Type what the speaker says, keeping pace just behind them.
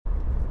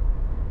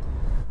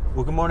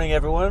Well, good morning,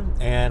 everyone,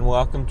 and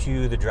welcome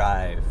to The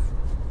Drive.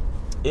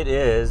 It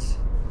is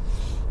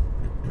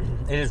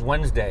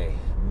Wednesday,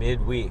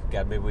 midweek.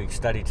 Got midweek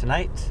study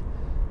tonight,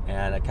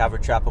 and at Calvary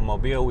Chapel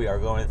Mobile, we are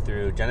going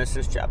through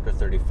Genesis chapter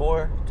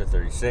 34 to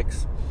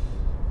 36.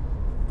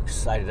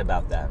 Excited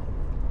about that.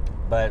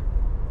 But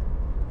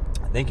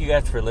thank you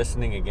guys for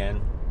listening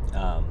again.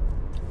 I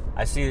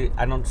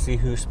don't see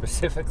who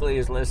specifically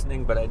is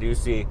listening, but I do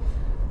see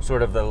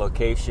sort of the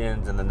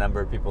locations and the number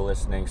of people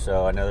listening.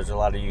 So I know there's a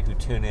lot of you who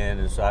tune in,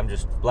 and so I'm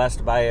just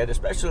blessed by it,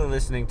 especially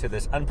listening to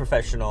this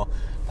unprofessional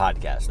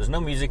podcast. There's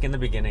no music in the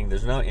beginning.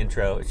 There's no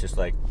intro. It's just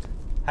like,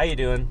 how you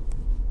doing?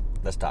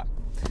 Let's talk.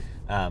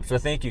 So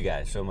thank you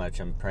guys so much.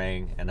 I'm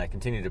praying, and I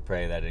continue to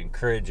pray that it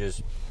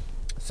encourages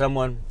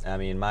someone. I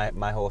mean,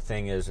 my whole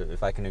thing is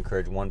if I can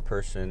encourage one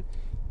person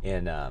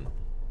in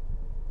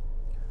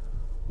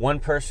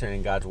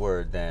God's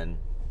word, then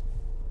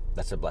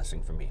that's a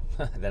blessing for me.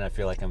 Then I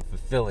feel like I'm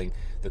fulfilling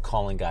the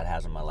calling God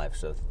has in my life.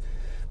 So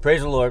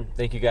praise the Lord.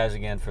 Thank you guys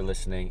again for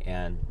listening.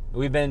 And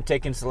we've been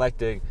taking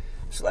selective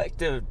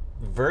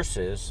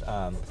verses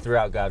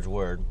throughout God's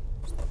word.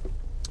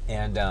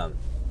 And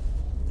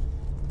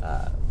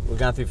we've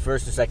gone through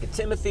 1st and 2nd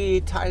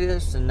Timothy,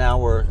 Titus, and now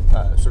we're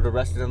sort of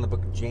rested on the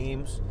book of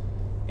James.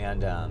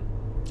 And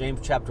James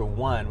chapter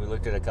 1, we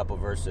looked at a couple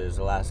verses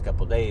the last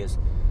couple days.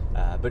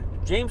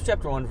 But James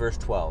chapter 1, verse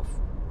 12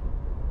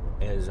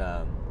 is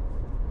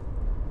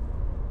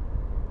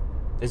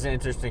an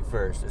interesting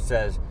verse. It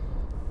says,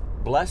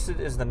 "Blessed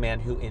is the man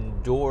who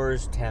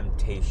endures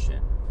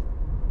temptation.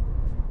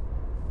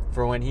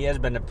 For when he has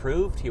been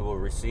approved, he will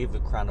receive the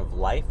crown of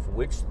life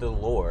which the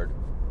Lord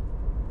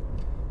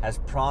has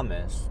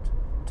promised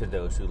to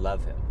those who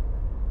love him."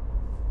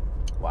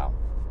 Wow.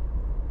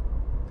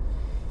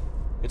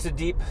 It's a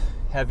deep,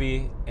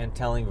 heavy, and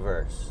telling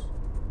verse.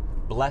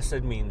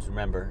 Blessed means,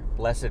 remember,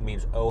 blessed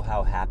means, oh,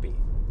 how happy.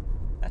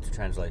 That's a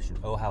translation.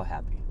 Oh, how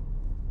happy.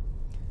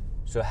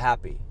 So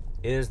happy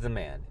is the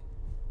man,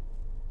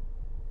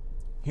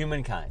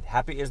 humankind.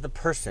 Happy is the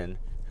person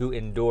who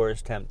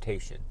endures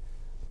temptation.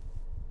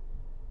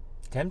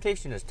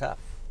 Temptation is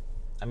tough.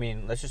 I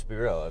mean, let's just be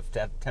real. If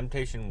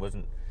temptation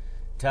wasn't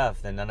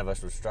tough, then none of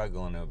us would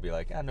struggle, and it would be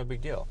like, no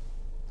big deal.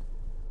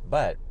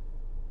 But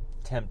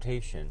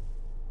temptation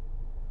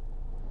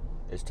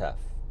is tough.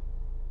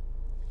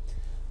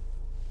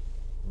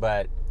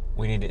 But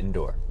we need to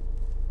endure.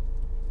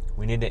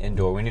 We need to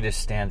endure. We need to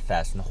stand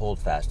fast and hold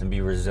fast and be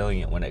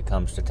resilient when it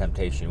comes to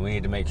temptation. We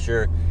need to make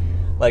sure,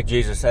 like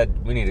Jesus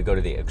said, we need to go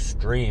to the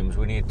extremes.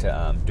 We need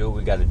to do what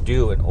we got to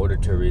do in order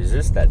to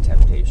resist that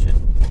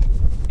temptation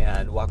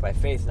and walk by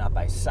faith, not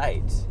by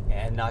sight,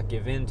 and not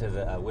give in to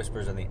the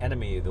whispers of the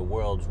enemy, the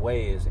world's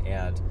ways,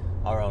 and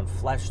our own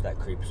flesh that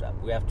creeps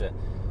up. We have to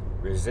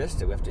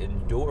resist it. We have to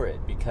endure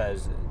it,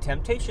 because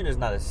temptation is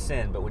not a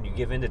sin, but when you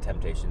give in to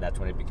temptation, that's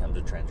when it becomes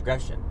a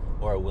transgression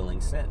or a willing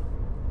sin.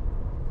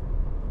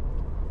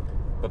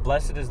 But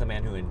blessed is the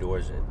man who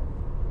endures it.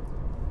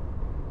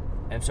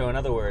 And so, in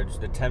other words,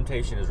 the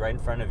temptation is right in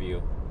front of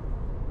you,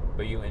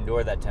 but you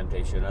endure that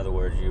temptation. In other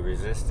words, you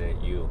resist it,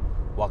 you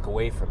walk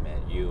away from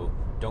it, you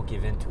don't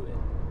give in to it.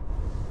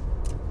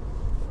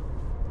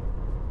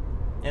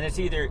 And it's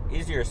either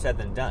easier said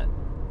than done,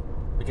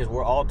 because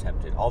we're all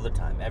tempted all the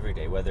time, every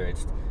day, whether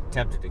it's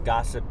tempted to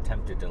gossip,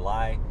 tempted to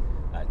lie,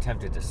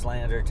 tempted to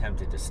slander,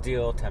 tempted to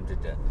steal,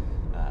 tempted to,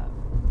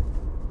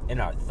 in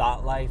our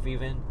thought life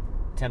even,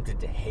 tempted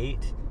to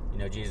hate. You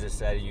know, Jesus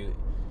said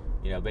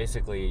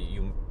basically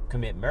you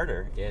commit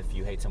murder if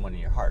you hate someone in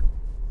your heart.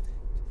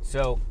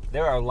 So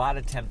there are a lot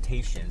of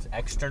temptations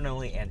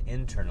externally and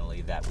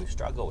internally that we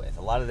struggle with.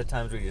 A lot of the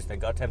times we just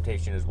think,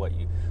 temptation is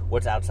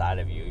what's outside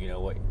of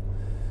you,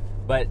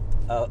 But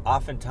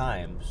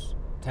oftentimes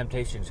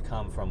temptations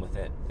come from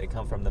within. They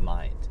come from the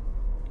mind.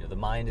 The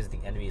mind is the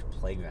enemy's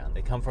playground.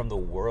 They come from the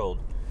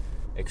world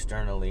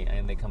externally,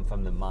 and they come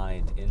from the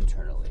mind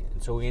internally.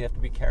 And so we have to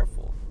be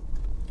careful.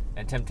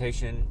 And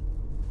temptation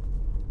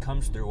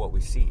comes through what we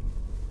see.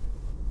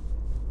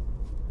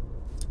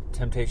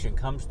 Temptation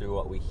comes through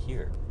what we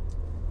hear.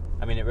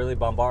 I mean, it really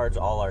bombards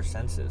all our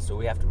senses. So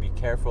we have to be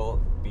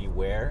careful,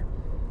 beware,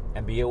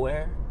 and be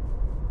aware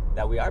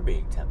that we are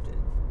being tempted.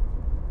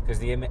 Because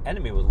the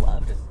enemy would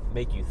love to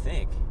make you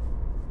think,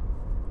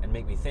 and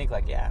make me think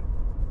like,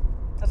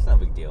 that's no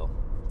big deal.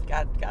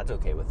 God's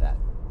okay with that.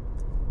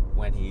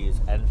 When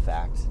he's, in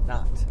fact,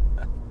 not.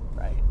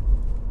 Right?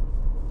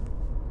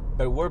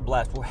 But we're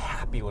blessed. We're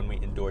happy when we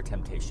endure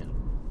temptation.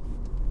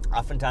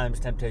 Oftentimes,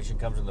 temptation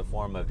comes in the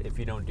form of, if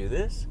you don't do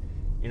this,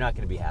 you're not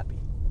going to be happy.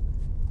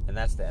 And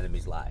that's the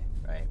enemy's lie,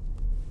 right?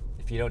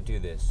 If you don't do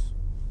this,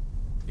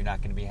 you're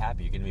not going to be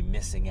happy. You're going to be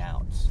missing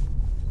out.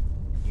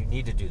 You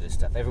need to do this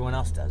stuff. Everyone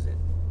else does it.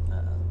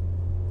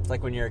 It's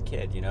like when you're a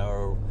kid,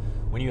 or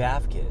when you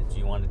have kids,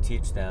 you want to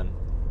teach them.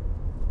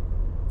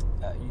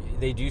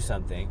 They do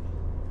something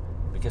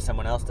because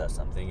someone else does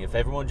something. If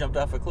everyone jumped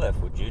off a cliff,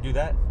 would you do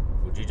that?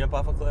 Would you jump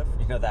off a cliff?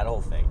 That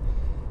whole thing.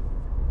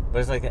 But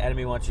it's like the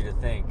enemy wants you to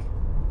think,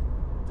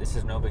 this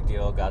is no big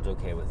deal, God's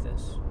okay with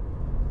this.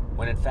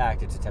 When in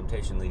fact, it's a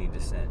temptation leading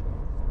to sin.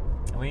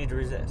 And we need to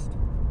resist.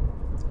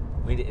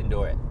 We need to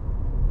endure it.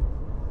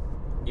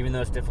 Even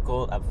though it's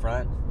difficult up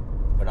front,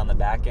 but on the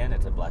back end,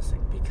 it's a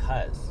blessing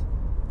because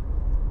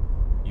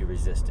you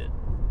resist it.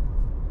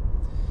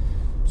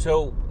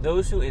 So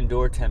those who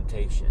endure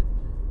temptation,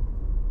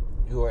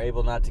 who are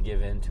able not to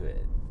give in to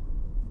it,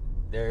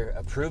 they're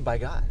approved by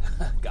God.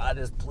 God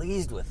is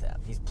pleased with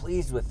them. He's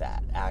pleased with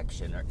that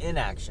action or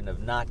inaction of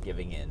not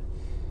giving in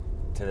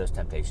to those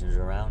temptations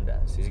around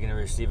us. He's going to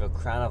receive a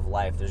crown of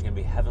life. There's going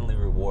to be heavenly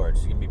rewards.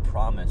 He's going to be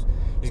promised.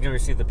 He's going to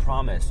receive the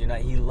promise.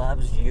 He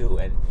loves you,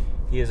 and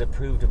he is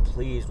approved and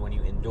pleased when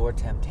you endure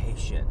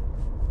temptation.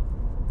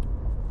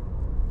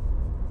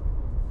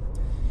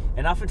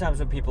 And oftentimes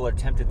when people are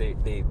tempted,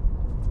 they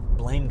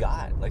blame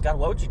God. Like, God,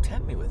 why would you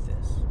tempt me with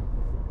this?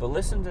 But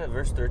listen to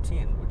verse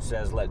 13, which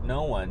says, let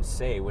no one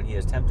say when he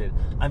is tempted,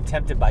 I'm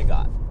tempted by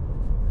God.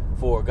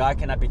 For God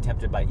cannot be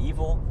tempted by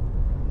evil,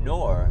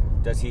 nor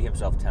does he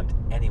himself tempt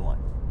anyone.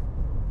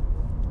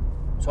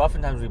 So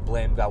oftentimes we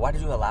blame God. Why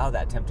did you allow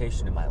that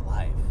temptation in my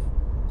life?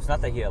 It's not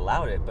that he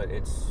allowed it, but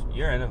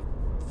you're in a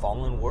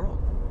fallen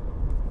world,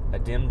 a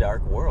dim,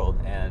 dark world,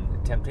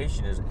 and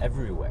temptation is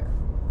everywhere.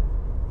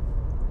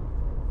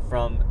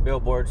 From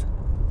billboards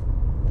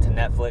to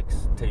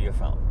Netflix to your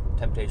phone,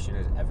 temptation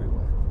is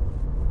everywhere.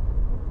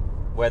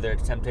 Whether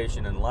it's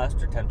temptation in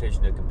lust or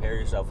temptation to compare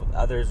yourself with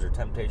others or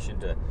temptation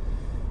to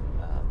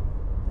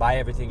buy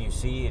everything you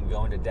see and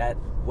go into debt,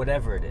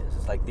 whatever it is.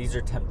 It's like these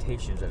are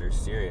temptations that are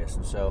serious.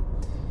 And so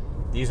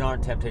these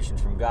aren't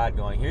temptations from God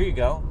going, here you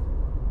go.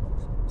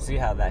 See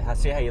how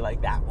you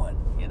like that one.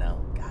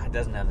 God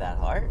doesn't have that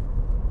heart.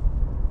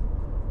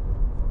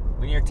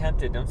 When you're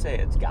tempted, don't say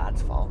it's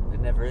God's fault.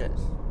 It never is.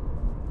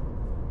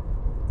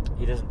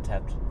 He doesn't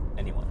tempt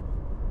anyone.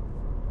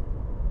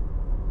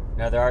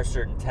 Now, there are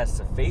certain tests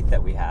of faith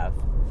that we have,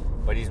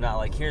 but he's not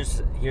like, here's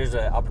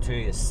an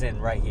opportunity to sin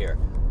right here.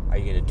 Are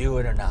you going to do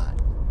it or not?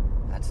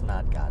 That's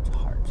not God's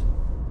heart.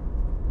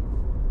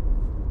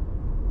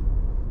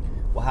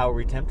 Well, how are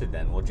we tempted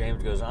then? Well,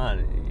 James goes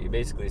on. He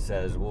basically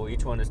says, well,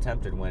 each one is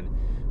tempted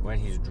when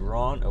he's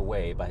drawn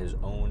away by his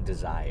own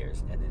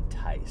desires and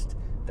enticed.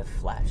 The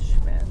flesh,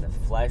 man. The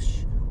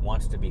flesh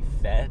wants to be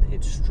fed.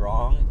 It's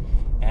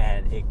strong,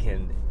 and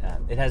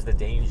it has the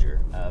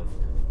danger of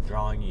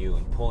drawing you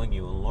and pulling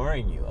you and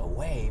luring you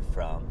away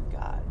from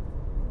God.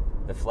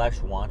 The flesh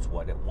wants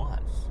what it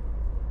wants.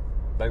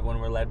 But when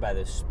we're led by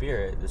the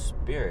Spirit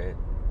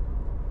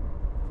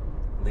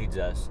leads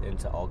us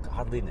into all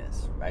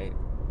godliness, right?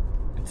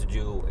 And to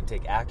do and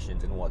take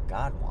actions in what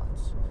God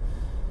wants.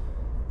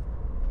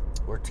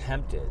 We're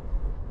tempted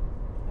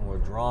when we're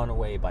drawn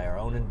away by our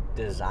own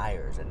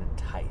desires and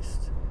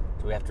enticed.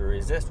 So we have to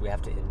resist. We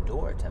have to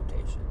endure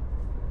temptation.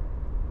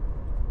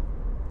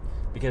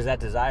 Because that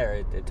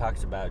desire,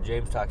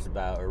 James talks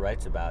about or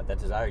writes about, that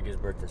desire gives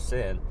birth to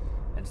sin.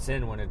 And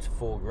sin, when it's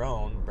full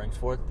grown, brings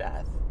forth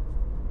death.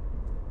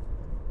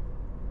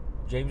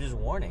 James is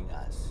warning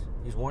us.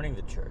 He's warning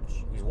the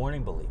church. He's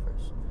warning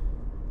believers.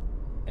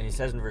 And he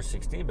says in verse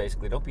 16,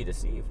 basically, don't be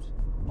deceived,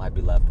 my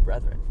beloved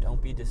brethren.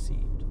 Don't be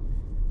deceived.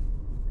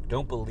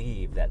 Don't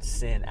believe that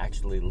sin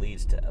actually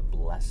leads to a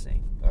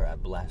blessing or a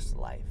blessed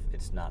life.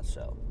 It's not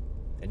so.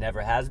 It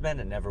never has been.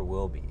 It never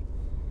will be.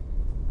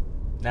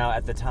 Now,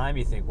 at the time,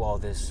 you think, well,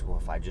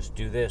 if I just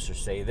do this or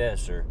say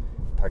this or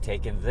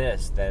partake in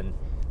this, then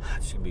I'm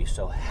just going to be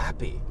so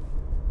happy.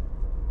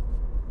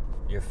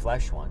 Your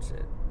flesh wants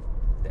it.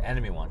 The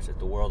enemy wants it.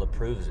 The world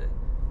approves it.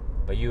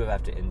 But you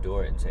have to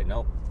endure it and say,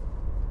 nope,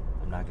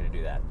 I'm not going to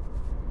do that.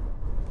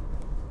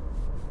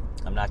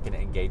 I'm not going to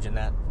engage in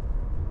that.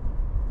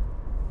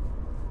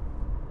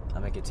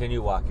 I'm going to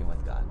continue walking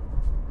with God.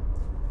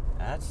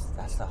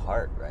 That's the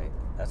heart, right?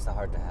 That's the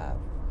heart to have.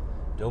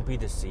 Don't be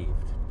deceived.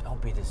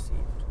 Don't be deceived.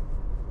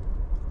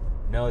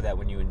 Know that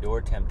when you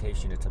endure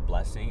temptation, it's a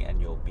blessing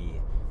and you'll be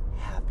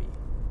happy.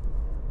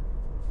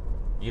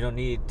 You don't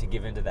need to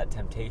give into that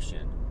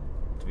temptation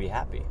to be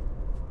happy.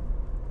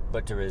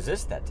 But to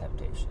resist that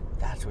temptation,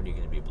 that's when you're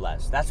going to be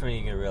blessed. That's when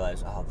you're going to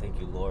realize, oh, thank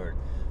you, Lord,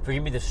 for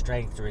giving me the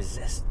strength to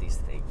resist these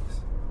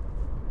things.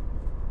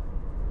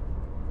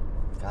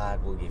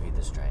 God will give you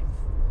the strength.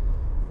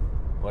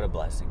 What a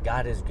blessing.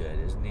 God is good,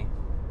 isn't he?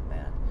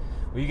 Man.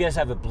 Well, you guys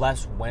have a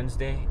blessed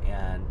Wednesday,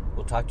 and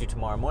we'll talk to you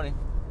tomorrow morning.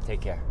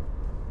 Take care.